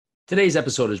Today's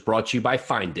episode is brought to you by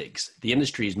Findigs, the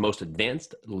industry's most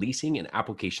advanced leasing and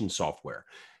application software.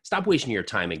 Stop wasting your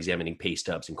time examining pay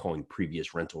stubs and calling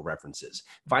previous rental references.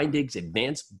 Findigs'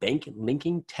 advanced bank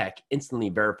linking tech instantly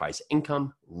verifies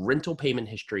income, rental payment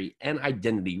history, and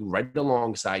identity right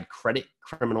alongside credit,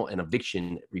 criminal, and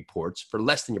eviction reports for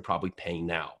less than you're probably paying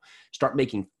now. Start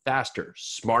making faster,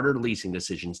 smarter leasing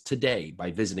decisions today by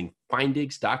visiting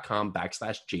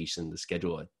findigs.com/Jason to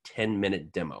schedule a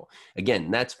 10-minute demo. Again,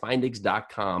 that's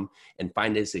findigs.com, and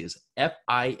Findigs is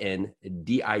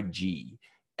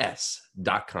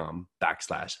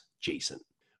FINDIGS.com/Jason.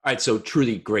 All right, so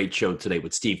truly great show today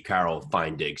with Steve Carroll of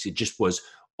Findigs. It just was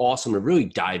awesome to really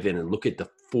dive in and look at the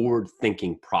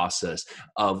forward-thinking process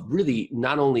of really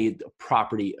not only the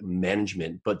property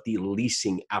management, but the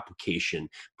leasing application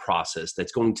process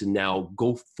that's going to now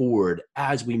go forward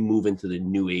as we move into the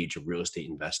new age of real estate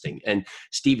investing. And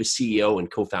Steve is CEO and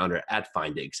co-founder at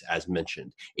Findigs, as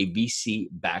mentioned, a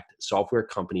VC-backed software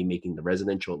company making the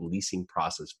residential leasing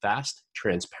process fast,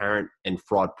 transparent, and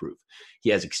fraud-proof. He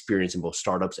has experience in both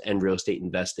startups and real estate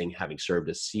investing, having served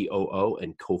as COO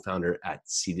and co-founder at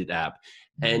Seated App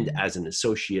and as an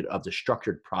associate of the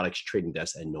structured products trading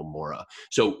desk at Nomura.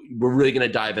 So we're really going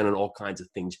to dive in on all kinds of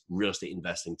things real estate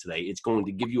investing today. It's going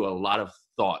to give you a lot of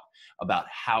thought about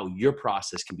how your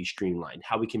process can be streamlined,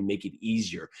 how we can make it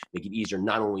easier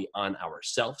not only on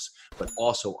ourselves, but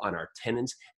also on our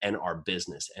tenants and our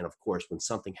business. And of course, when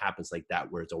something happens like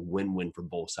that, where it's a win-win for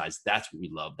both sides, that's what we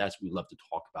love. That's what we love to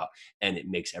talk about. And it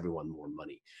makes everyone more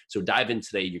money. So dive in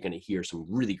today. You're going to hear some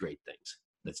really great things.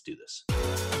 Let's do this.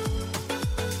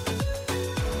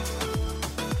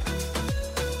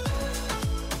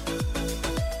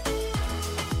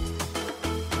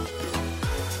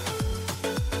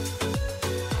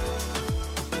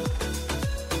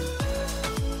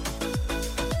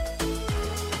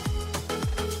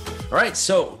 All right,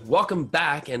 so welcome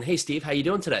back. And hey, Steve, how you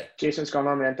doing today? Jason, what's going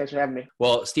on, man? Thanks for having me.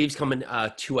 Well, Steve's coming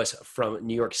to us from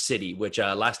New York City, which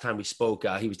last time we spoke,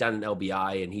 he was down in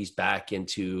LBI, and he's back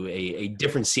into a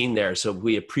different scene there. So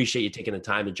we appreciate you taking the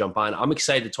time to jump on. I'm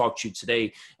excited to talk to you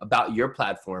today about your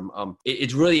platform.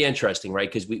 It's really interesting,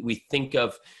 right? Because we think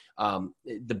of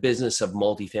the business of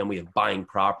multifamily, of buying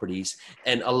properties,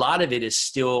 and a lot of it is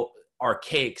still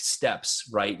archaic steps,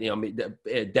 right?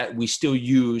 That we still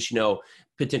use,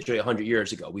 potentially 100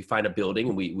 years ago. We find a building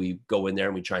and we go in there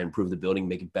and we try and improve the building,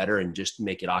 make it better, and just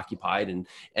make it occupied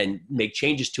and make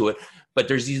changes to it. But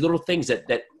there's these little things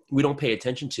that we don't pay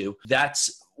attention to.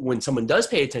 That's when someone does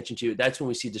pay attention to it, that's when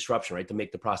we see disruption, right? To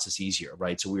make the process easier,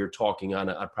 right? So we were talking on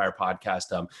a prior podcast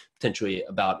potentially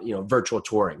about, virtual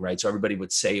touring, right? So everybody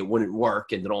would say it wouldn't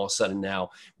work. And then all of a sudden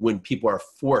now, when people are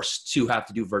forced to have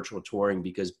to do virtual touring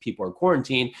because people are in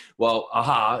quarantine, well,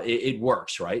 it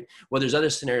works, right? Well, there's other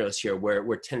scenarios here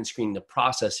where tenant screening, the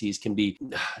processes can be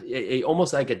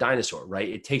almost like a dinosaur, right?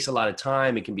 It takes a lot of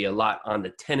time. It can be a lot on the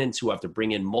tenants who have to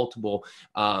bring in multiple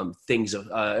things of,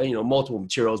 multiple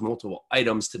materials, multiple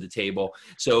items to the table.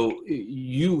 So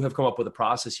you have come up with a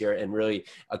process here and really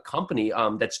a company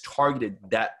that's targeted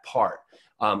that part.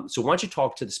 So why don't you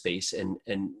talk to the space and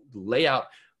lay out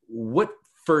what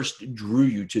first drew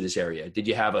you to this area? Did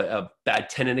you have a bad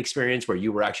tenant experience where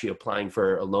you were actually applying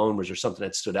for a loan? Was there something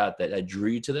that stood out that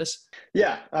drew you to this?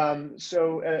 Yeah.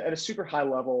 So at a super high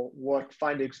level, what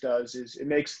Findigs does is it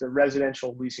makes the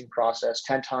residential leasing process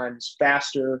 10 times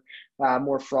faster,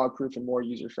 more fraud-proof, and more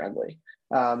user-friendly.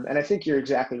 And I think you're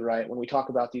exactly right when we talk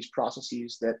about these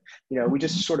processes that, we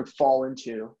just sort of fall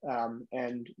into.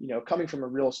 And coming from a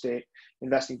real estate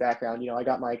investing background, I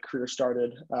got my career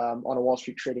started on a Wall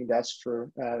Street trading desk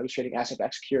I was trading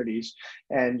asset-backed securities.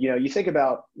 And, you think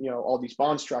about, all these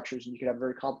bond structures, and you could have a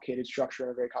very complicated structure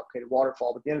and a very complicated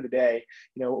waterfall. But at the end of the day,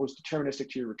 what was deterministic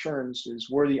to your returns is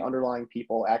were the underlying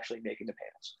people actually making the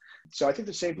payments. So I think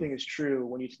the same thing is true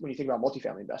when you think about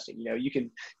multifamily investing.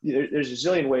 There's a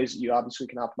zillion ways that you obviously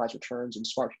can optimize returns, and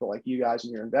smart people like you guys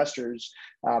and your investors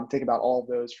think about all of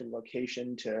those, from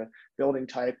location to building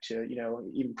type to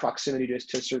even proximity to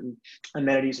certain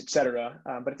amenities, et cetera.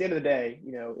 But at the end of the day,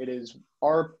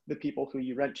 are the people who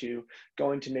you rent to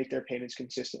going to make their payments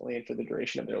consistently and for the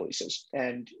duration of their leases?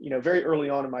 And very early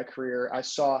on in my career, I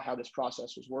saw how this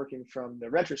process was working from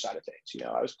the renter side of things.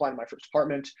 I was applying to my first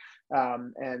apartment,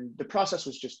 and the process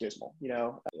was just dismal.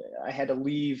 I had to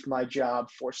leave my job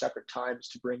 4 separate times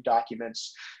to bring documents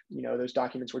documents. Those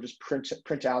documents were just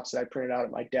printouts that I printed out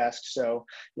at my desk. So,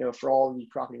 for all the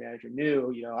property manager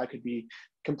knew, I could be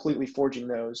completely forging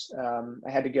those.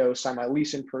 I had to go sign my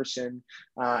lease in person.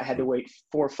 I had to wait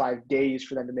 4 or 5 days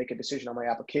for them to make a decision on my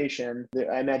application.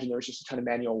 I imagine there was just a ton of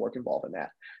manual work involved in that.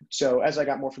 So as I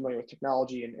got more familiar with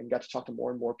technology and got to talk to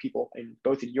more and more people, in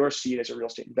both in your seat as a real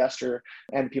estate investor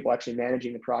and people actually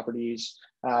managing the properties,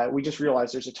 we just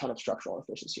realized there's a ton of structural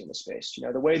efficiency in the space.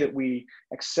 The way that we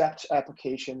accept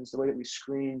applications, the way that we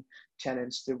screen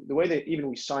tenants, the way that even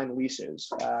we sign leases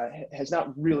has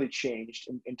not really changed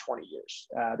in 20 years.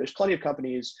 There's plenty of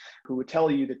companies who would tell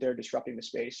you that they're disrupting the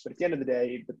space, but at the end of the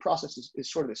day, the process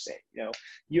is sort of the same.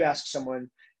 You ask someone,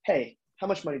 hey, how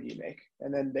much money do you make?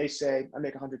 And then they say, I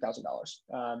make $100,000.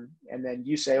 And then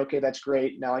you say, okay, that's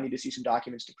great. Now I need to see some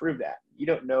documents to prove that. You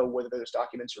don't know whether those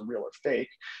documents are real or fake.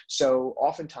 So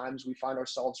oftentimes we find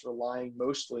ourselves relying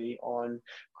mostly on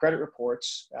credit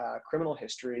reports, criminal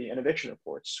history, and eviction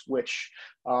reports, which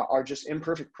are just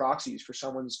imperfect proxies for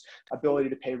someone's ability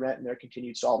to pay rent and their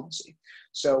continued solvency.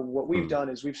 So what we've done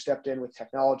is we've stepped in with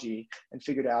technology and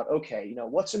figured out, okay,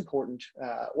 what's important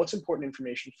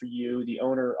information for you, the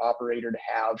owner operator, to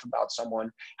have about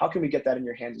someone. How can we get that in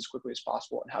your hands as quickly as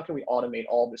possible? And how can we automate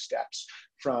all the steps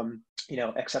from,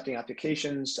 accepting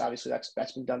applications? Obviously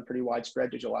that's been done pretty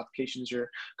widespread. Digital applications are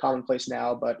commonplace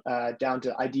now, but down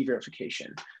to ID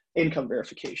verification, income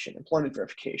verification, employment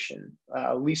verification,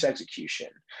 lease execution,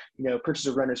 purchase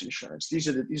of renter's insurance. These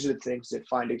are the things that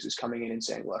Findigs is coming in and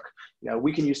saying, look,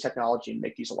 we can use technology and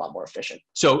make these a lot more efficient.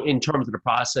 So in terms of the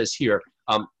process here,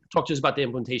 talk to us about the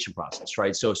implementation process,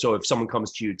 right? So if someone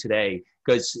comes to you today,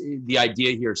 because the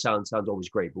idea here sounds always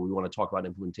great, but we want to talk about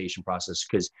implementation process,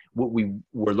 because what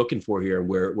we're looking for here,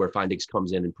 where Findigs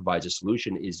comes in and provides a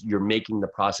solution, is you're making the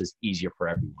process easier for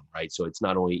everyone, right? So it's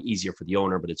not only easier for the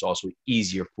owner, but it's also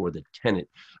easier for the tenant.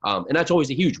 And that's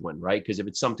always a huge one, right? Because if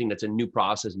it's something that's a new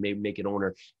process, maybe make an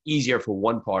owner easier for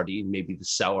one party, maybe the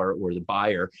seller or the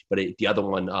buyer, but the other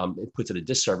one, it puts it at a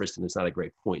disservice, and it's not a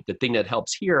great point. The thing that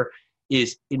helps here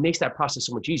is it makes that process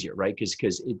so much easier, right?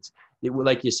 Because it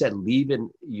like you said, leaving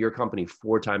your company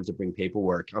 4 times to bring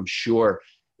paperwork. I'm sure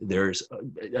there's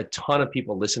a ton of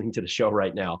people listening to the show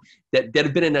right now that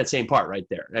have been in that same part right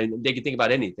there, and they can think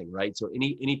about anything, right? So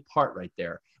any part right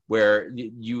there where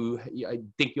I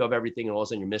think you have everything, and all of a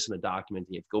sudden you're missing a document,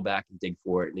 and you have to go back and dig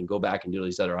for it, and then go back and do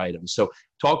these other items. So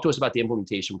talk to us about the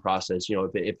implementation process.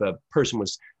 If a person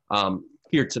was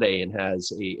here today and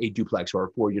has a duplex or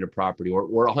a 4-unit property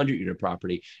or a 100-unit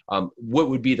property, what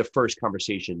would be the first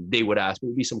conversation they would ask? What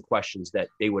would be some questions that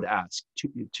they would ask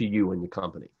to you and the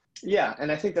company? Yeah,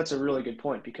 and I think that's a really good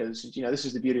point, because this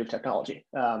is the beauty of technology.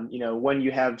 When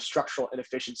you have structural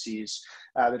inefficiencies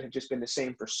that have just been the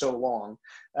same for so long,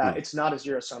 it's not a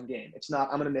zero-sum game. It's not,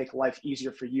 I'm going to make life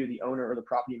easier for you, the owner or the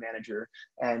property manager,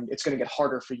 and it's going to get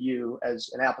harder for you as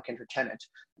an applicant or tenant,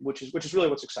 which is really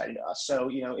what's exciting to us. So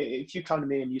if you come to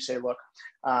me and you say, look,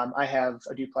 I have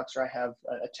a duplex, or I have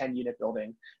a 10-unit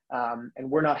building, and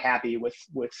we're not happy with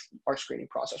our screening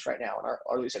process right now and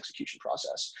our lease execution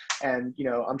process. And,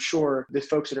 I'm sure the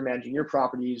folks that are managing your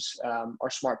properties are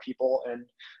smart people, and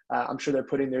I'm sure they're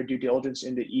putting their due diligence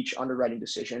into each underwriting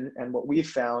decision. And what we've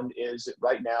found is that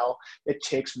right now it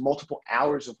takes multiple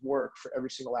hours of work for every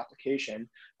single application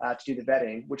to do the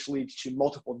vetting, which leads to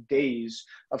multiple days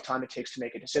of time it takes to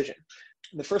make a decision.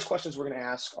 The first questions we're going to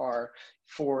ask are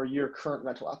for your current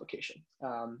rental application.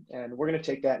 And we're going to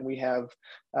take that, and we have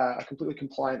a completely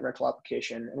compliant rental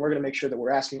application, and we're going to make sure that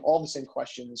we're asking all the same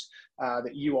questions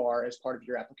that you are as part of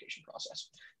your application process.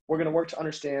 We're going to work to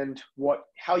understand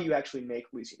how you actually make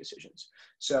leasing decisions.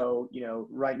 So,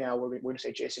 right now we're going to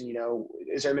say, Jason,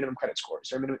 is there a minimum credit score? Is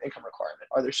there a minimum income requirement?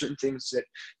 Are there certain things that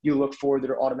you look for that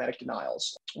are automatic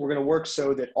denials? We're going to work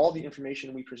so that all the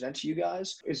information we present to you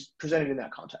guys is presented in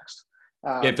that context.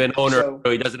 If an owner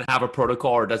really doesn't have a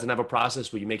protocol or doesn't have a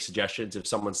process, will you make suggestions? If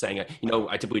someone's saying,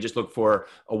 I typically just look for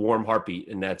a warm heartbeat,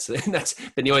 and that's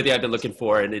been the only thing I've been looking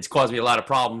for, and it's caused me a lot of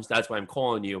problems. That's why I'm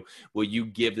calling you. Will you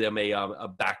give them a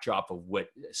backdrop of what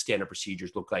standard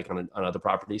procedures look like on other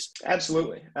properties?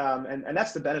 Absolutely. And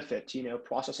that's the benefit to,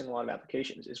 processing a lot of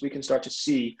applications, is we can start to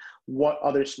see what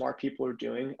other smart people are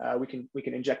doing. We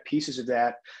can inject pieces of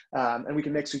that, and we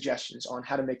can make suggestions on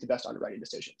how to make the best underwriting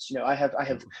decisions. I have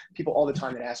people all the the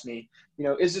time that ask me,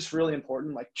 is this really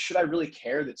important? Like, should I really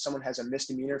care that someone has a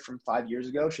misdemeanor from 5 years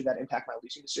ago? Should that impact my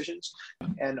leasing decisions?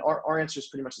 And our answer is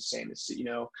pretty much the same. It's,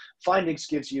 Findings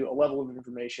gives you a level of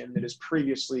information that is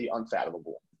previously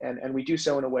unfathomable. And we do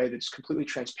so in a way that's completely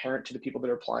transparent to the people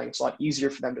that are applying. It's a lot easier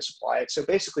for them to supply it. So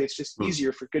basically, it's just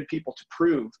easier for good people to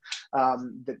prove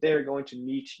that they're going to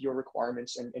meet your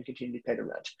requirements and continue to pay the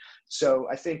rent. So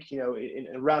I think, in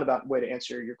a roundabout way to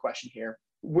answer your question here,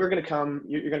 you're going to come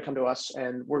to us,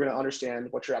 and we're going to understand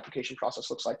what your application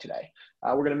process looks like today.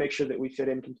 We're going to make sure that we fit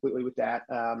in completely with that.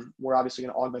 We're obviously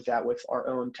going to augment that with our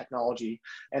own technology.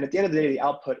 And at the end of the day, the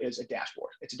output is a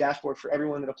dashboard. It's a dashboard for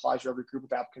everyone that applies, or every group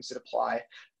of applicants that apply,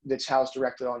 that's housed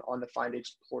directly on the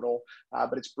Findings portal,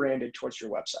 but it's branded towards your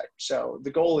website. So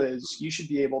the goal is we should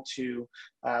be able to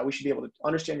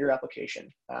understand your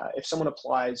application. If someone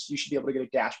applies, you should be able to get a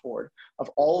dashboard of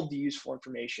all of the useful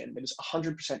information that is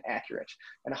 100% accurate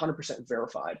and 100%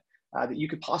 verified that you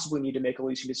could possibly need to make a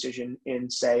leasing decision in,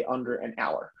 say, under an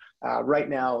hour. Right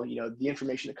now, the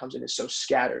information that comes in is so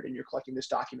scattered, and you're collecting this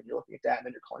document, you're looking at that, and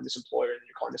then you're calling this employer, and then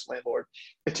you're calling this landlord.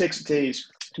 It takes days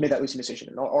to make that leasing decision.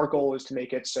 And our goal is to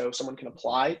make it so someone can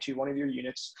apply to one of your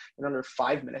units in under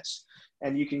 5 minutes,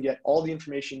 and you can get all the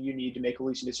information you need to make a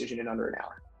leasing decision in under an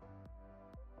hour.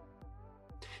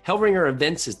 Hellringer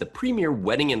Events is the premier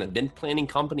wedding and event planning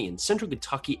company in Central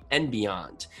Kentucky and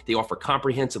beyond. They offer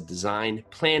comprehensive design,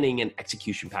 planning, and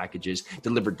execution packages,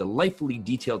 deliver delightfully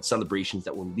detailed celebrations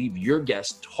that will leave your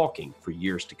guests talking for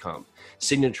years to come.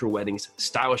 Signature weddings,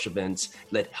 stylish events,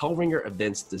 let Hellringer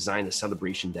Events design a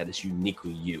celebration that is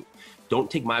uniquely you. Don't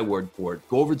take my word for it.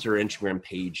 Go over to their Instagram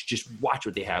page. Just watch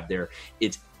what they have there.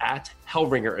 It's at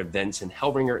Hellringer Events, and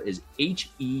Hellringer is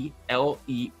HELERINGER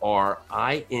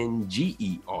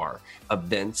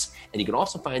events. And you can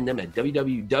also find them at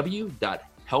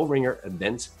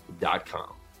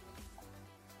www.hellringerevents.com.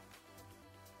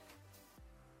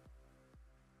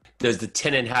 Does the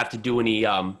tenant have to do any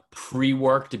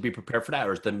pre-work to be prepared for that,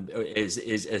 or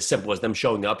is as simple as them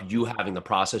showing up, you having the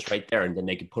process right there, and then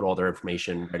they can put all their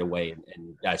information right away,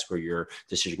 and that's where your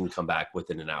decision can come back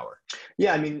within an hour?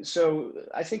 Yeah, so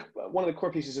I think one of the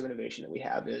core pieces of innovation that we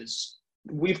have is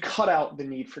we've cut out the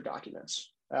need for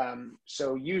documents.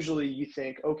 So usually you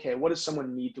think, okay, what does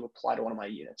someone need to apply to one of my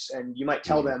units? And you might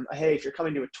tell them, hey, if you're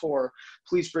coming to a tour,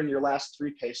 please bring your last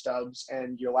 3 pay stubs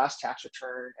and your last tax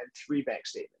return and 3 bank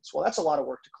statements. Well, that's a lot of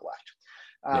work to collect.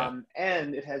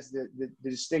 And it has the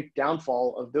distinct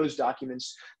downfall of those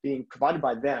documents being provided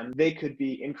by them. They could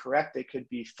be incorrect, they could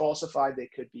be falsified, they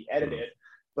could be edited.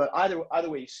 But either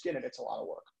way you skin it, it's a lot of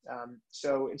work.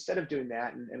 So instead of doing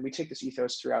that, and we take this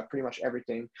ethos throughout pretty much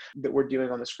everything that we're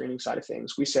doing on the screening side of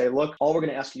things, we say, look, all we're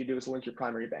going to ask you to do is link your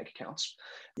primary bank accounts.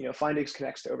 Findings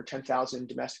connects to over 10,000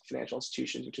 domestic financial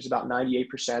institutions, which is about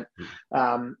 98%.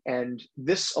 And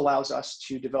this allows us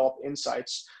to develop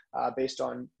insights based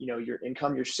on your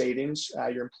income, your savings,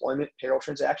 your employment, payroll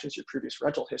transactions, your previous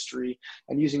rental history,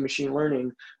 and using machine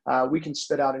learning, we can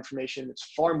spit out information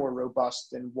that's far more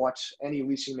robust than what any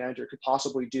leasing manager could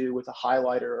possibly do with a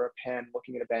highlighter or a pen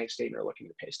looking at a bank statement or looking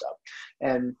at a pay stub.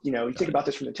 And you think about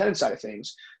this from the tenant side of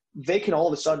things, they can all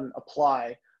of a sudden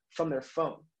apply from their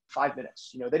phone. 5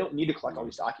 minutes. They don't need to collect all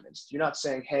these documents. You're not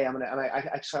saying, hey,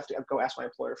 I just have to go ask my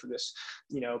employer for this,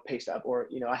 pay stub, or,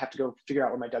 I have to go figure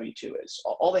out where my W-2 is.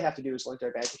 All they have to do is link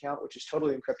their bank account, which is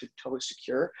totally encrypted, totally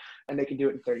secure, and they can do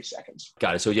it in 30 seconds.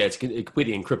 Got it. So yeah, it's a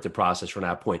completely encrypted process from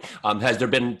that point. Has there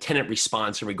been tenant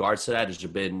response in regards to that? Has there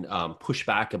been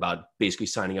pushback about basically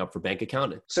signing up for bank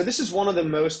account? So this is one of the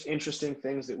most interesting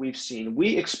things that we've seen.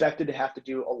 We expected to have to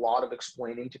do a lot of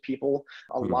explaining to people,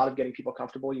 a lot of getting people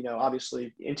comfortable.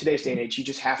 Obviously in today's day and age, you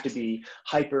just have to be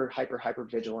hyper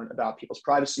vigilant about people's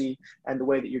privacy and the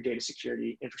way that your data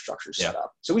security infrastructure is set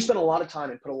up. So we spent a lot of time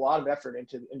and put a lot of effort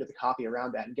into the copy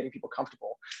around that and getting people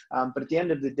comfortable. But at the end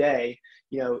of the day,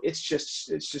 it's just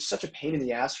such a pain in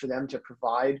the ass for them to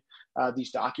provide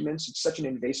these documents. It's such an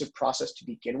invasive process to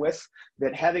begin with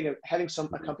that having a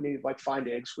company like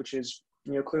Findings, which is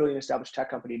clearly an established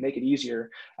tech company, make it easier.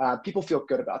 People feel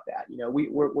good about that.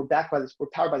 We're backed by this. We're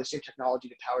powered by the same technology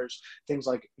that powers things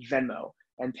like Venmo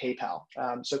and PayPal.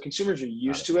 So consumers are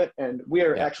used to it, and we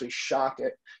are actually shocked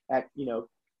at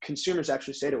consumers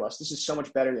actually say to us, "This is so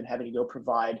much better than having to go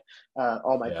provide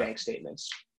all my bank statements."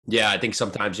 Yeah, I think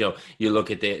sometimes, you look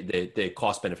at the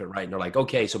cost benefit, right? And they're like,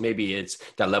 okay, so maybe it's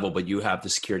that level, but you have the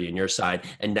security on your side.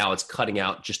 And now it's cutting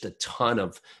out just a ton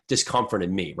of discomfort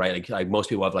in me, right? Like most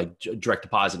people have like direct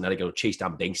deposit, now they go chase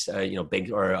down banks, bank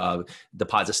or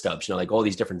deposit stubs, like all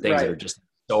these different things that are just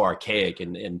so archaic,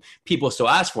 and people still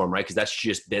ask for them, right? Because that's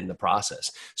just been the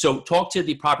process. So talk to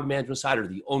the property management side or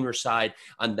the owner side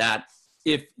on that.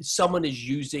 if someone is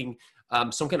using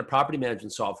some kind of property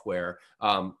management software,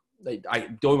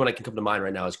 the only one I can come to mind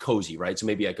right now is Cozy, right? So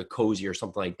maybe like a Cozy or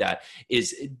something like that.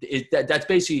 That's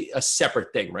basically a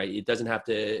separate thing, right? It doesn't have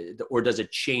to, or does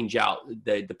it change out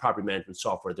the property management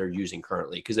software they're using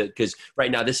currently? Because right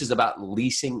now this is about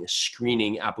leasing,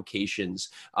 screening applications,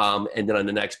 and then on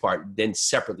the next part, then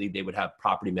separately they would have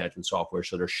property management software,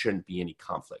 so there shouldn't be any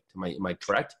conflict. Am I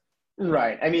correct?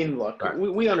 Right. I mean, look, Right.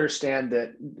 we understand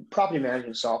that property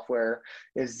management software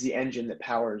is the engine that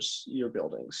powers your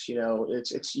buildings.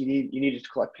 It's you need to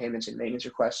collect payments and maintenance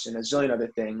requests and a zillion other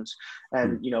things.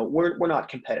 And, we're not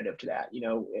competitive to that,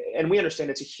 and we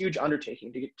understand it's a huge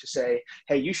undertaking to say,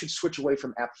 hey, you should switch away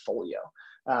from AppFolio.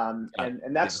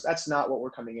 And that's not what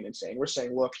we're coming in and saying. We're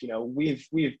saying, look,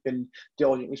 we've been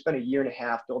diligent. We spent a year and a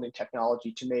half building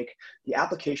technology to make the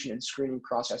application and screening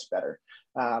process better.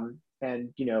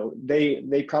 And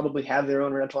they probably have their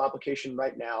own rental application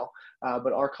right now,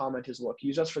 but our comment is, look,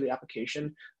 use us for the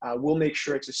application. We'll make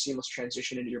sure it's a seamless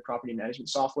transition into your property management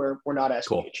software. We're not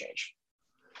asking you to change.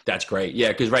 That's great. Yeah,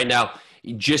 because right now,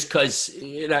 just because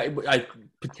I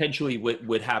potentially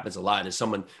what happens a lot is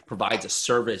someone provides a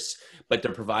service, but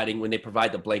when they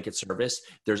provide the blanket service,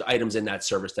 there's items in that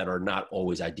service that are not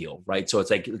always ideal, right? So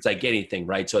it's like anything,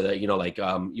 right? So that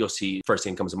you'll see, first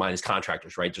thing that comes to mind is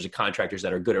contractors, right? There's contractors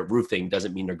that are good at roofing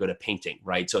doesn't mean they're good at painting,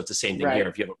 right? So it's the same thing here.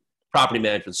 If you have a property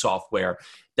management software,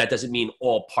 that doesn't mean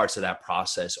all parts of that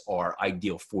process are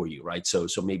ideal for you, right? So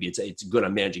maybe it's good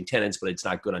on managing tenants, but it's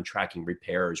not good on tracking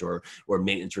repairs or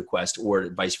maintenance requests, or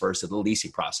vice versa, the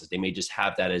leasing process. They may just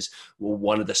have that as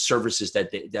one of the services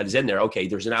that is in there. Okay,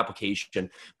 there's an application,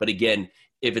 but again,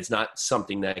 if it's not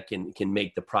something that can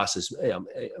make the process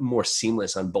more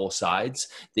seamless on both sides,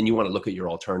 then you want to look at your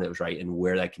alternatives, right? And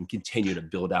where that can continue to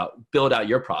build out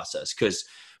your process. Because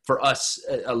for us,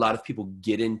 a lot of people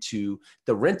get into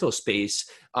the rental space,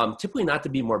 typically not to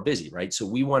be more busy, right? So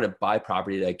we want to buy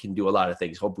property that can do a lot of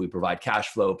things. Hopefully provide cash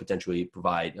flow, potentially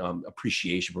provide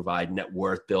appreciation, provide net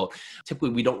worth built.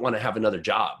 Typically, we don't want to have another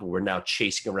job. We're now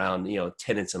chasing around,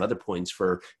 tenants and other points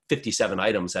for 57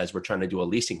 items as we're trying to do a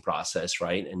leasing process,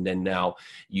 right? And then now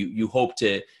you hope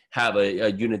to have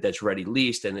a unit that's already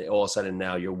leased, and all of a sudden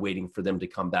now you're waiting for them to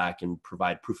come back and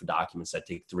provide proof of documents that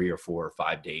take 3 or 4 or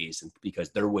 5 days, and because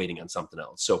they're waiting on something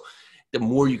else. So the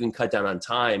more you can cut down on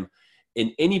time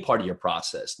in any part of your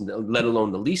process, let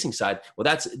alone the leasing side,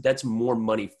 well, that's more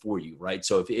money for you, right?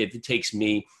 So if it takes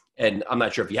me, and I'm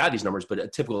not sure if you have these numbers, but a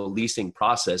typical leasing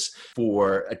process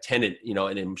for a tenant, and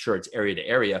I'm sure it's area to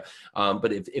area.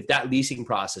 But if that leasing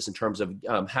process, in terms of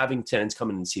having tenants come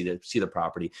in and see the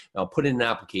property, put in an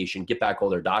application, get back all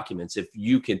their documents, if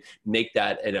you can make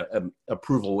that an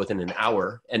approval within an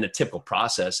hour, and the typical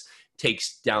process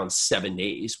takes down 7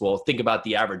 days. Well, think about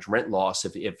the average rent loss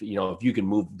if you can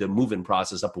move the move-in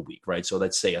process up a week, right? So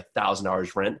let's say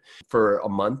 $1,000 rent for a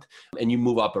month, and you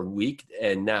move up a week,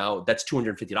 and now that's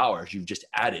 $250 you've just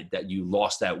added that you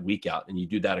lost that week out, and you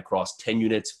do that across 10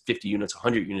 units, 50 units,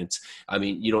 100 units. I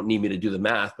mean, you don't need me to do the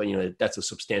math, but that's a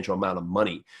substantial amount of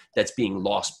money that's being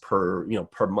lost per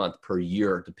month, per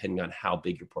year, depending on how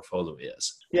big your portfolio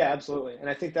is. Yeah, absolutely. And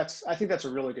I think that's a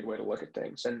really good way to look at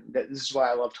things. And this is why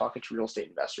I love talking to real estate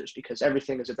investors, because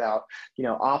everything is about,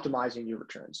 optimizing your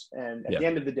returns. And at the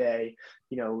end of the day,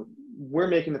 we're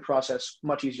making the process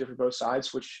much easier for both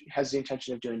sides, which has the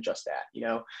intention of doing just that.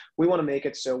 We want to make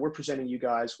it so we're presenting you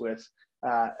guys with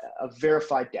a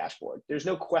verified dashboard. There's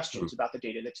no questions about the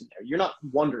data that's in there. You're not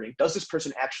wondering, does this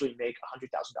person actually make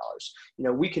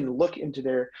 $100,000? We can look into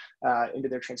their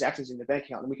transactions in the bank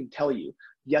account, and we can tell you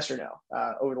yes or no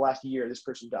over the last year this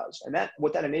person does. And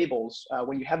what that enables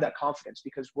when you have that confidence,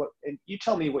 because and you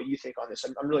tell me what you think on this.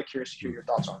 I'm really curious to hear your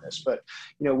thoughts on this. But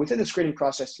within the screening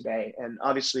process today, and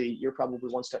obviously you're probably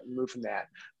one step removed from that,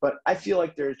 but I feel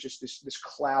like there's just this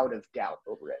cloud of doubt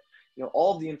over it.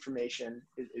 All of the information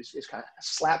is kind of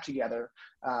slapped together.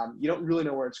 You don't really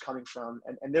know where it's coming from.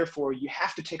 And therefore, you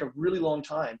have to take a really long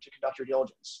time to conduct your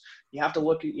diligence. You have to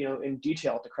look at, in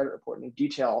detail at the credit report, and in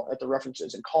detail at the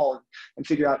references, and call and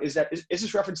figure out, is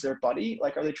this reference their buddy?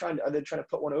 Like, are they trying to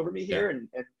put one over me here?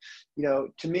 Yeah.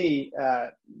 And to me,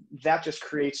 that just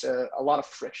creates a lot of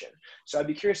friction. So I'd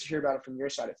be curious to hear about it from your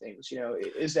side of things.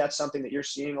 Is that something that you're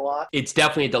seeing a lot? It's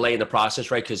definitely a delay in the process,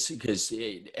 right? Because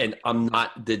and I'm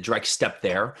not the direct direct step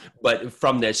there. But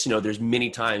from this, there's many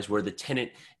times where the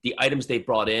items they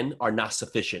brought in are not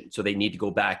sufficient. So they need to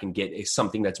go back and get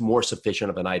something that's more sufficient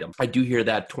of an item. I do hear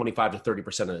that 25 to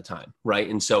 30% of the time, right?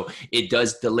 And so it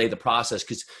does delay the process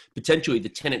because potentially the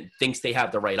tenant thinks they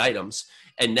have the right items.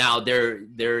 And now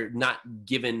they're not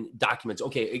given documents.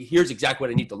 Okay, here's exactly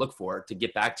what I need to look for to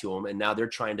get back to them. And now they're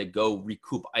trying to go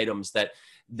recoup items that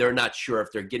they're not sure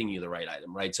if they're getting you the right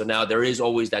item, right? So now there is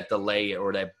always that delay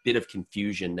or that bit of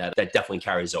confusion that definitely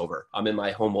carries over. I'm in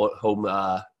my home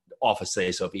office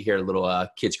today, so if you hear little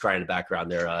kids crying in the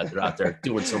background, they're out there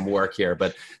doing some work here.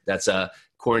 But that's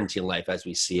quarantine life as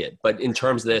we see it. But in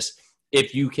terms of this,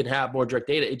 if you can have more direct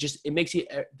data, it makes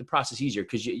the process easier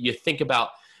because you think about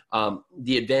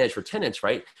the advantage for tenants,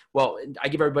 right? Well, I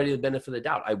give everybody the benefit of the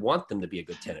doubt. I want them to be a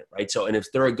good tenant, right? So, and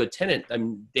if they're a good tenant, I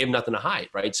mean, they have nothing to hide,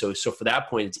 right? So for that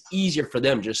point, it's easier for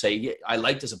them to just say, yeah, I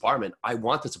like this apartment. I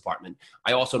want this apartment.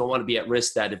 I also don't want to be at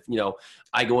risk that if,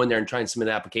 I go in there and try and submit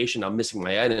an application, I'm missing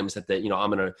my items that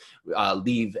I'm going to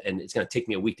leave and it's going to take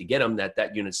me a week to get them,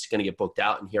 that unit's going to get booked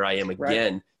out. And here I am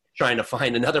again. Right. Trying to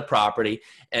find another property,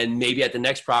 and maybe at the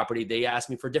next property they ask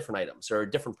me for different items or a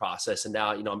different process, and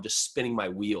now I'm just spinning my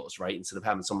wheels, right? Instead of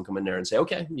having someone come in there and say,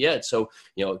 okay, yeah, so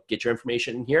get your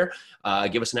information in here,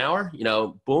 give us an hour,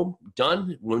 boom,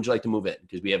 done. When would you like to move in?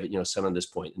 Because we have it set on this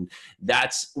point, and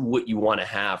that's what you want to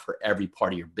have for every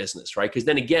part of your business, right? Because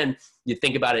then again, you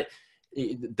think about it,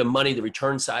 the money, the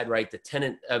return side, right? The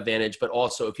tenant advantage, but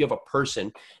also if you have a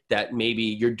person that maybe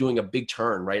you're doing a big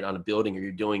turn, right, on a building, or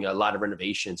you're doing a lot of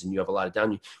renovations and you have a lot of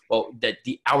down, well, that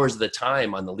the hours of the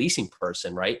time on the leasing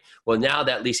person, right? Well, now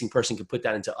that leasing person can put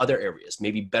that into other areas,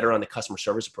 maybe better on the customer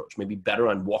service approach, maybe better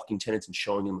on walking tenants and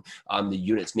showing them the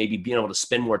units, maybe being able to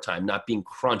spend more time, not being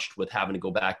crunched with having to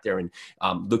go back there and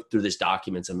look through these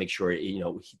documents and make sure,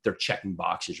 they're checking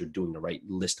boxes, you're doing the right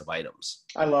list of items.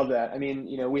 I love that. I mean,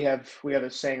 we have a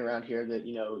saying around here that,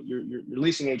 your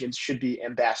leasing agents should be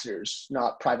ambassadors,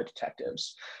 not private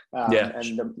detectives.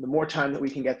 And the more time that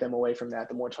we can get them away from that,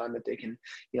 the more time that they can,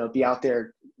 be out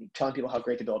there telling people how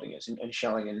great the building is and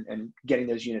showing and getting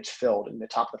those units filled in the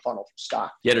top of the funnel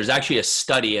stock. Yeah, there's actually a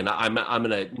study, and I'm going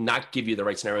to not give you the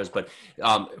right scenarios, but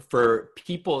for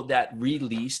people that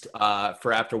released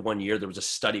for after 1 year, there was a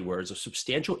study where there's a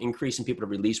substantial increase in people to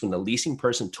release when the leasing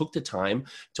person took the time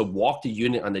to walk the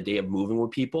unit on the day of moving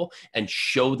with people and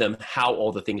show them how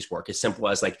all the things work. As simple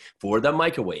as for the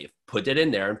microwave, put it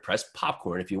in there and press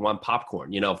popcorn if you want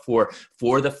popcorn,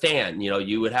 for the fan,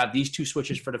 you would have these two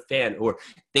switches for the fan, or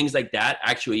things like that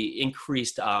actually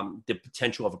increased the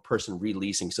potential of a person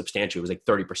releasing substantially. It was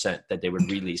 30% that they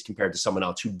would release compared to someone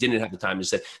else who didn't have the time to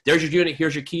say, there's your unit,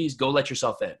 here's your keys, go let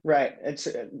yourself in. Right. It's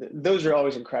those are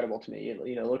always incredible to me,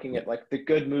 looking at the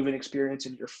good move-in experience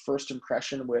and your first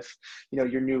impression with,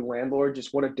 your new landlord,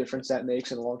 just what a difference that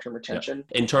makes in long-term retention.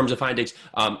 Yeah. In terms of findings,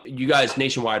 you guys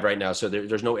nationwide right now, so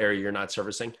there's no area you're not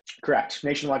servicing? Correct.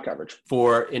 Nationwide coverage.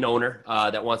 For an owner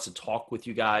that wants to talk with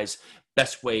you guys,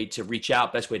 best way to reach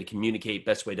out, best way to communicate,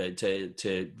 best way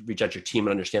to reach out to your team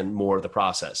and understand more of the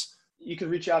process? You can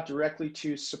reach out directly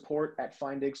to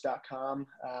support@finddigs.com.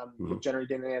 We'll generally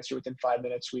get an answer within 5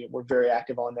 minutes. We're very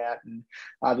active on that. And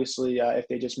obviously, if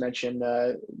they just mention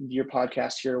your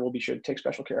podcast here, we'll be sure to take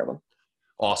special care of them.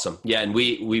 Awesome. Yeah. And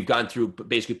we've gone through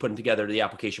basically putting together the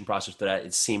application process for that.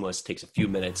 It's seamless. It takes a few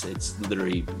minutes. It's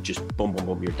literally just boom, boom,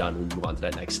 boom, you're done. We move on to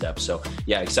that next step. So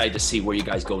yeah, excited to see where you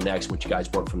guys go next, what you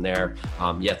guys work from there.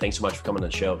 Thanks so much for coming on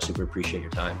the show. Super appreciate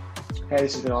your time. Hey,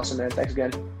 this has been awesome, man. Thanks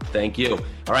again. Thank you.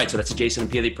 All right. So that's the Jason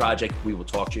and Peely Project. We will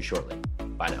talk to you shortly.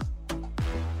 Bye now.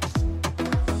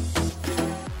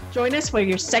 Join us for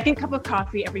your second cup of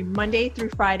coffee every Monday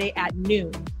through Friday at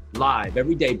noon. Live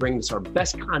every day, bringing us our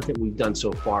best content we've done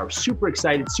so far. Super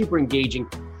excited, super engaging,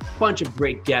 bunch of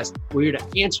great guests. We're here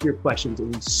to answer your questions,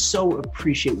 and we so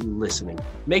appreciate you listening.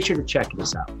 Make sure to check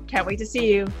this out. Can't wait to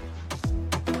see you.